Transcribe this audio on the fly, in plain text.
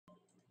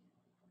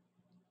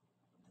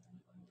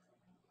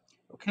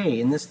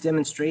Okay, in this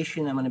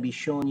demonstration, I'm going to be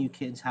showing you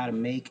kids how to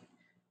make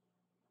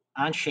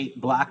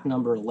Onshape block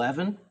number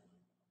 11.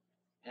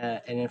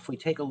 And if we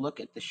take a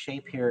look at the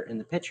shape here in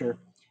the picture,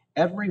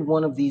 every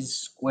one of these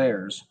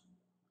squares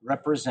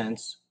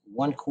represents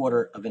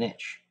 1/4 of an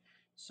inch.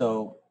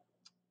 So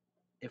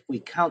if we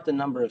count the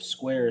number of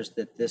squares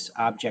that this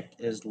object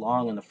is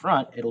long in the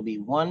front, it'll be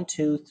 1,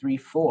 2, 3,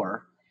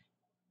 4,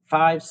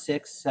 5,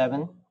 6,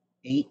 7,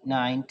 8,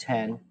 9,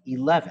 10,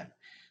 11.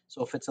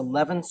 So if it's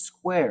 11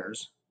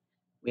 squares,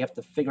 we have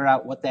to figure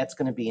out what that's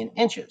going to be in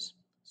inches.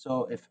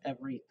 So if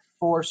every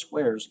 4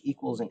 squares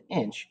equals an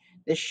inch,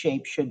 this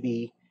shape should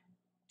be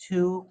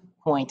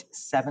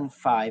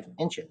 2.75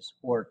 inches,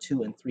 or 2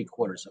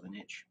 3/4 of an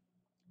inch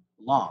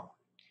long.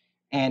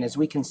 And as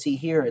we can see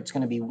here, it's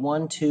going to be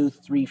 1, 2,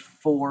 3,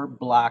 4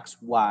 blocks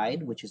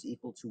wide, which is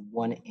equal to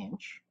 1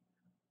 inch.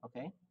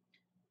 Okay.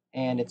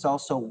 And it's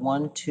also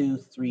 1, 2,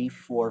 3,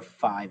 4,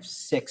 5,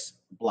 6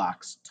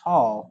 blocks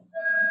tall,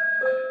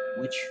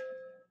 which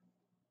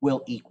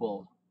will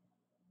equal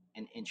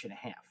an inch and a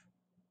half.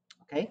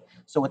 Okay,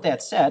 so with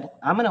that said,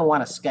 I'm going to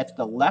want to sketch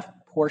the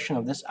left portion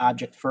of this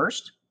object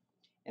first,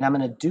 and I'm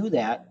going to do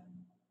that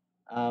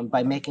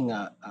by making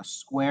a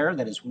square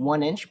that is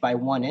 1 inch by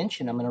 1 inch,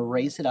 and I'm going to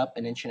raise it up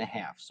 1.5 inches.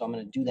 So I'm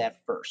going to do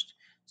that first.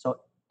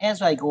 So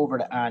as I go over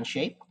to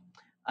Onshape,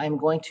 I'm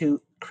going to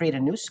create a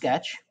new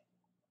sketch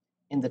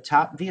in the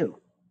top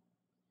view,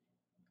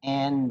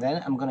 and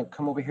then I'm going to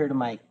come over here to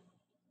my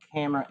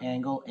camera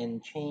angle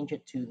and change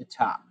it to the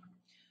top.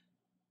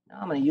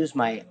 Now I'm going to use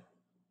my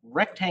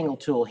rectangle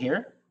tool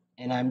here,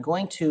 and I'm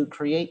going to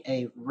create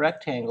a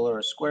rectangle or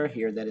a square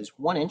here that is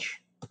 1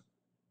 inch,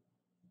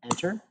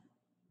 enter,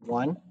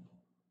 1,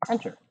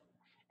 enter,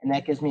 and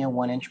that gives me a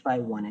 1 inch by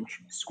 1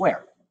 inch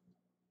square.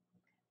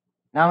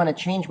 Now I'm going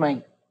to change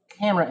my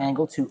camera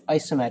angle to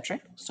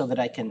isometric so that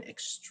I can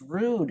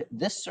extrude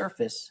this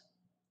surface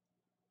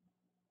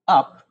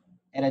up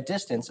at a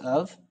distance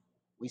of,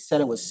 we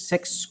said it was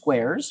 6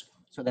 squares,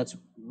 so that's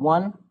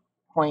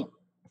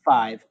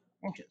 1.5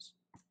 inches.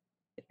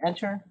 Hit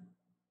enter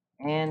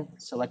and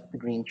select the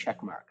green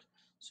check mark.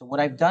 So what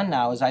I've done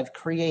now is I've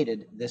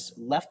created this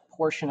left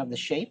portion of the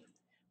shape,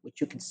 which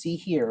you can see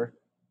here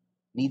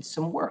needs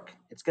some work.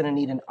 It's going to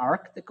need an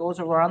arc that goes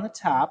around the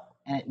top,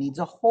 and it needs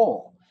a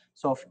hole.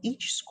 So if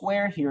each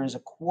square here is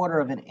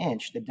 1/4 of an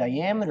inch, the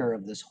diameter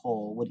of this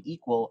hole would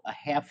equal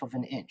 1/2 of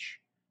an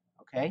inch.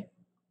 Okay?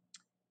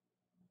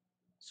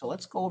 So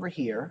let's go over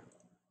here,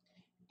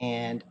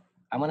 and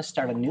I'm going to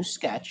start a new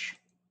sketch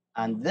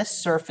on this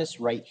surface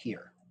right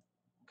here.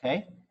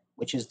 Okay?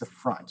 Which is the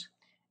front.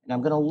 And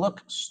I'm going to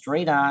look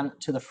straight on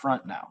to the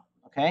front now,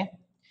 okay?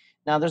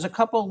 Now, there's a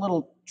couple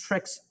little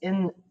tricks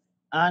in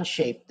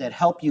Onshape that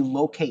help you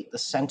locate the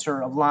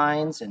center of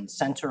lines and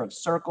center of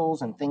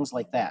circles and things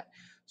like that.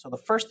 So the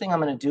first thing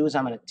I'm going to do is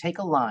I'm going to take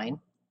a line,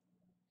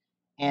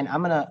 and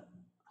I'm going to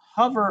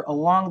hover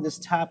along this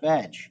top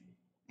edge.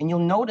 And you'll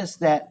notice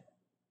that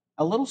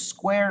a little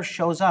square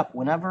shows up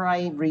whenever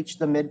I reach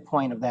the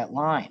midpoint of that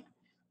line.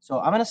 So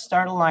I'm going to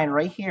start a line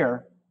right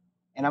here,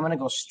 and I'm going to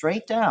go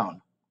straight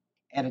down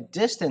at a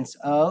distance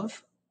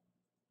of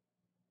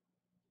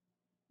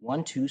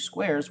 2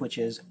 squares, which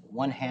is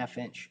 1/2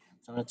 inch.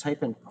 So I'm going to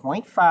type in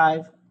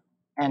 0.5,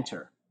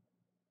 enter.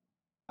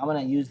 I'm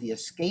going to use the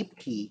escape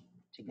key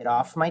to get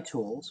off my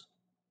tools.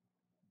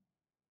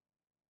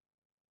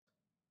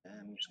 And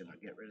I'm just going to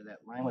get rid of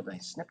that line with my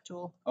snip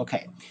tool.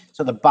 Okay,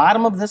 so the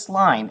bottom of this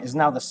line is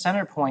now the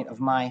center point of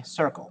my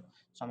circle.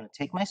 So I'm going to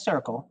take my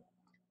circle,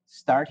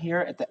 start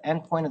here at the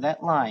end point of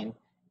that line,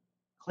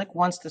 click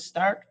once to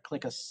start,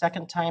 click a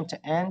second time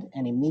to end,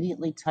 and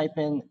immediately type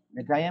in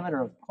the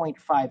diameter of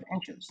 0.5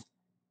 inches.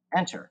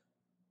 Enter.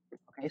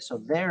 Okay, so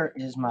there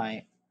is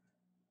my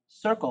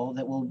circle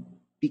that will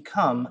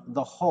become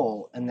the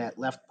hole in that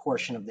left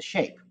portion of the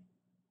shape.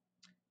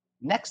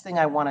 Next thing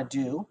I want to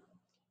do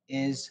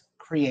is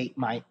create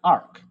my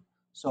arc.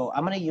 So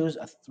I'm going to use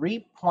a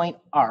 3-point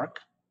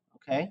arc.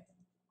 Okay.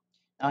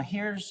 Now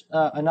here's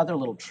another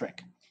little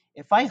trick.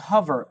 If I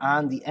hover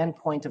on the end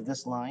point of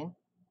this line,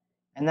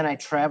 and then I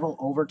travel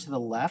over to the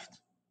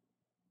left,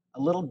 a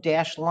little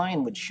dashed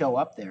line would show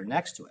up there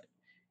next to it.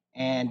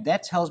 And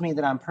that tells me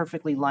that I'm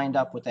perfectly lined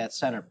up with that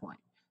center point.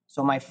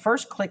 So my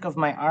first click of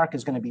my arc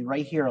is going to be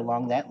right here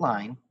along that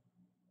line.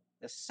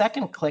 The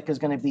second click is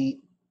going to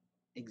be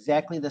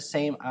exactly the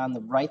same on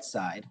the right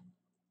side.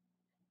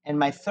 And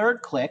my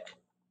third click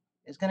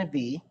is going to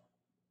be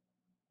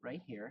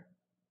right here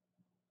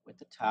with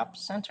the top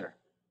center.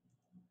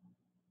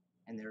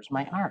 And there's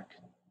my arc.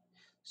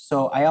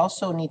 So I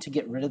also need to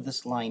get rid of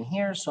this line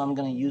here, so I'm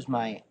going to use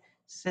my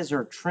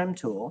scissor trim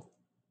tool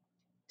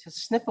to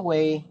snip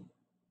away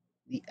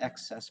the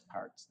excess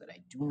parts that I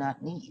do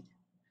not need.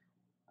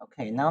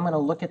 Okay, now I'm going to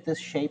look at this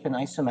shape in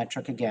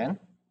isometric again.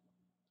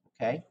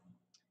 Okay,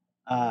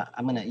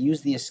 I'm going to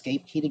use the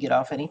escape key to get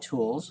off any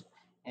tools,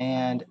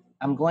 and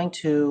I'm going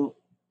to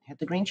hit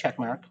the green check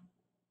mark,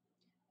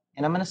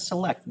 and I'm going to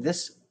select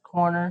this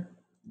corner,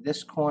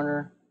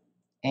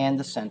 and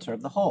the center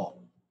of the hole.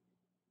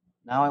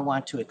 Now I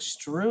want to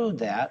extrude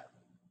that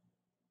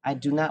I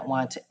do not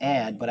want to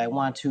add, but I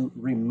want to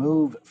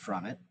remove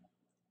from it,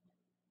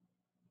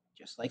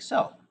 just like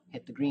so.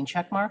 Hit the green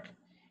check mark,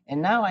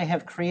 and now I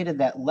have created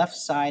that left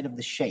side of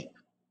the shape.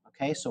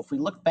 Okay, so if we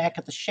look back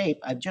at the shape,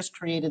 I've just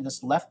created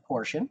this left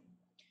portion,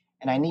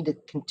 and I need to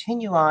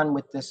continue on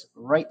with this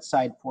right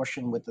side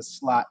portion with the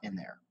slot in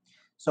there.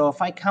 So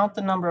if I count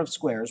the number of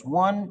squares,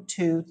 1,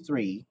 2,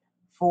 3,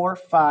 4,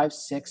 5,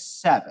 6,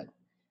 7,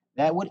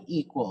 that would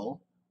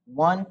equal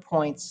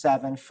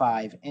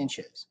 1.75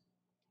 inches.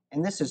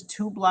 And this is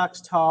 2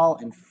 blocks tall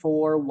and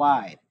 4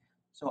 wide.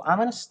 So I'm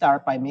going to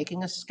start by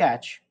making a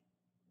sketch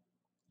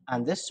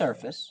on this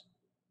surface.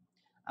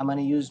 I'm going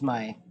to use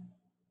my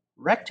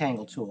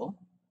rectangle tool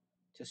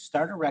to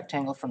start a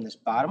rectangle from this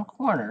bottom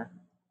corner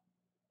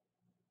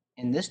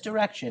in this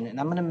direction, and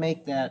I'm going to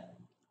make that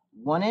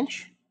 1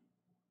 inch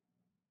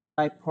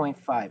by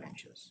 0.5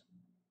 inches.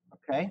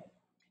 Okay,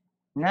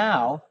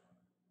 now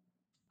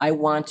I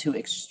want to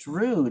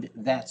extrude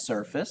that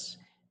surface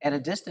at a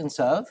distance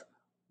of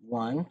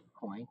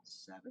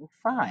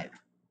 1.75.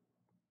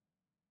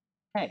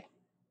 Okay,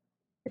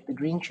 hit the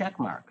green check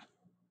mark.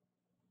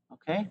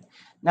 Okay,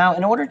 now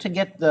in order to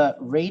get the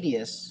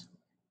radius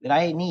that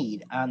I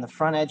need on the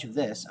front edge of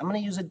this, I'm going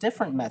to use a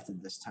different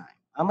method this time.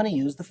 I'm going to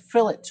use the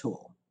fillet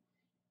tool.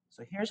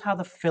 So here's how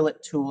the fillet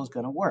tool is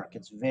going to work.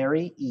 It's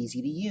very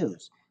easy to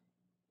use.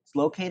 It's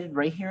located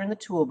right here in the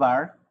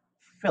toolbar,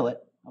 fillet,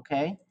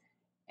 okay?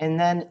 And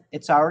then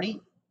it's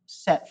already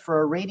set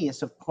for a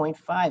radius of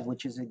 0.5,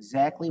 which is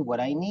exactly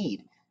what I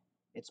need.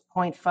 It's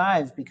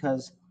 0.5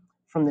 because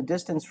from the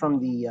distance from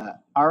the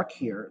arc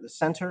here, the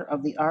center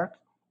of the arc,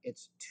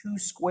 it's 2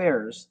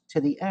 squares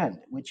to the end,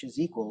 which is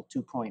equal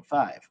to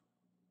 0.5.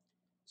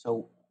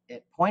 So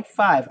at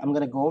 0.5, I'm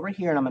going to go over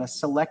here and I'm going to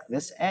select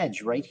this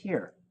edge right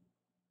here.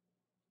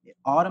 It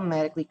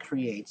automatically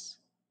creates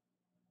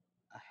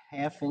a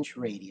 1/2 inch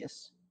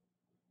radius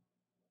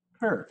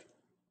curve.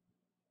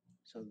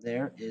 So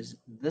there is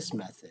this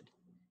method.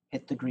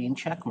 Hit the green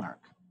check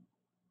mark.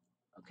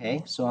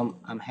 Okay, so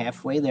I'm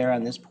halfway there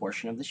on this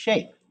portion of the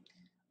shape.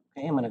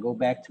 Okay, I'm going to go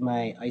back to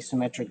my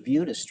isometric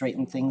view to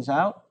straighten things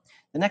out.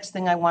 The next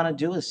thing I want to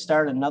do is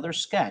start another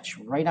sketch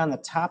right on the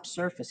top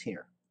surface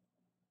here.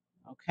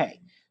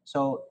 Okay,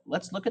 so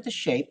let's look at the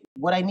shape.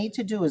 What I need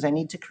to do is I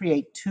need to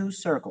create 2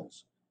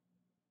 circles.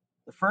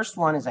 The first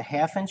one is a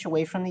 1/2 inch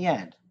away from the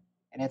end,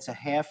 and it's a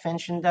 1/2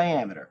 inch in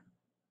diameter.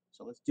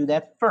 So let's do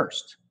that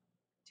first.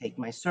 Take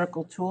my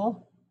circle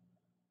tool.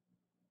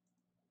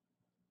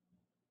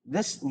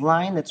 This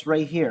line that's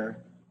right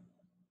here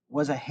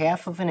was a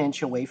 1/2 of an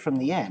inch away from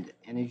the end.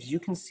 And as you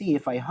can see,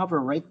 if I hover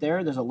right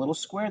there, there's a little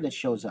square that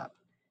shows up.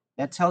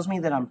 That tells me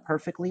that I'm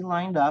perfectly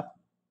lined up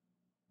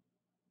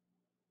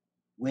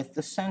with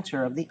the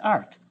center of the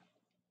arc.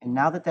 And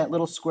now that that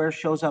little square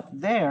shows up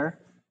there,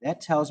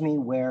 that tells me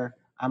where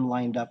I'm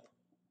lined up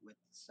with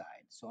the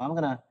side. So I'm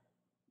going to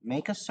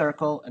make a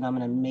circle, and I'm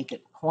going to make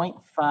it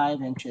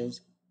 0.5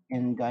 inches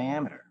in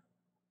diameter.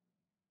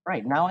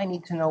 Right, now I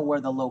need to know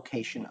where the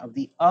location of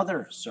the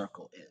other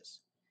circle is.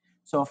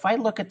 So if I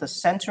look at the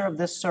center of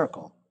this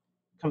circle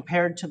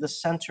compared to the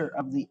center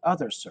of the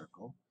other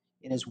circle,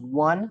 it is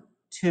 1,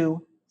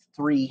 2,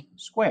 3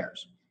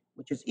 squares,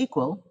 which is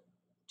equal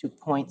to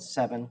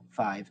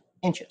 0.75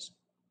 inches.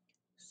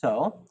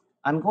 So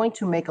I'm going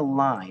to make a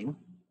line,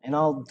 and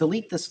I'll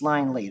delete this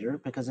line later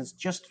because it's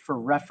just for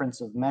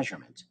reference of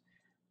measurement.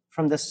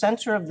 From the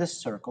center of this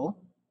circle,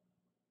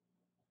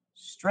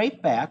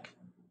 straight back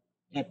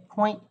at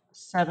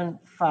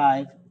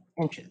 0.75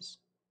 inches.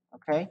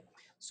 Okay,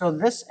 so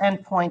this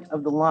end point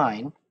of the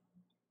line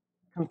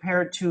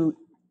compared to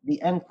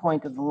the end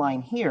point of the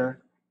line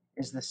here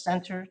is the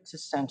center to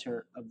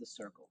center of the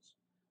circles.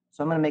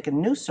 So I'm going to make a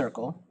new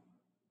circle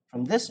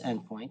from this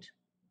end point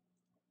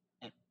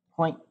at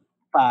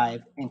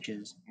 0.5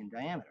 inches in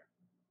diameter.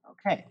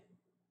 Okay,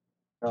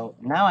 so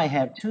now I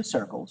have 2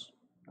 circles.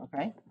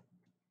 Okay,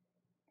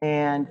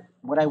 and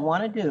what I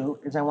want to do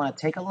is I want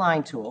to take a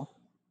line tool,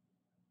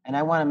 and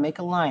I want to make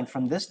a line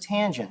from this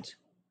tangent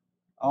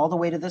all the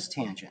way to this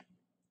tangent.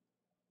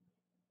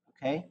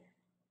 Okay,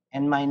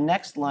 and my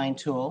next line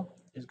tool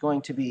is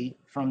going to be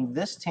from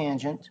this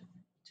tangent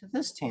to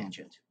this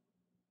tangent.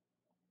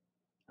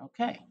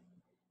 Okay,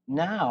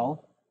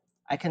 now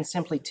I can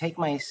simply take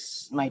my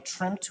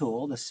trim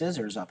tool, the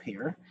scissors up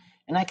here,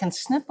 and I can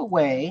snip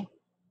away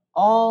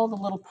all the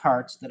little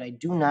parts that I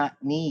do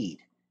not need,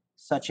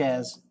 such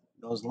as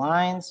those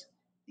lines,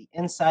 the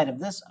inside of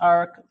this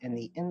arc, and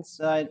the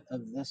inside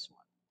of this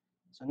one.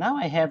 So now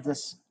I have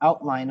this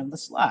outline of the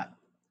slot.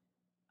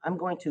 I'm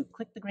going to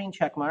click the green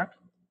check mark,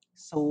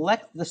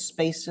 select the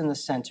space in the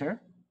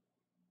center,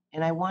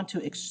 and I want to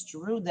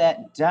extrude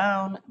that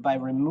down by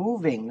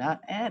removing,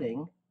 not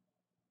adding,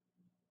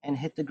 and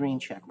hit the green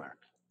check mark.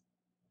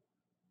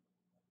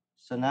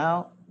 So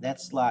now that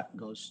slot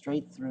goes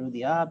straight through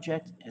the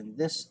object, and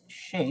this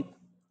shape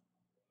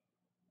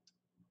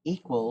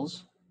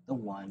equals the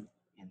one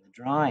in the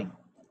drawing.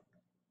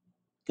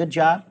 Good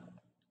job,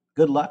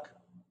 good luck,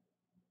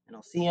 and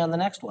I'll see you on the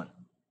next one.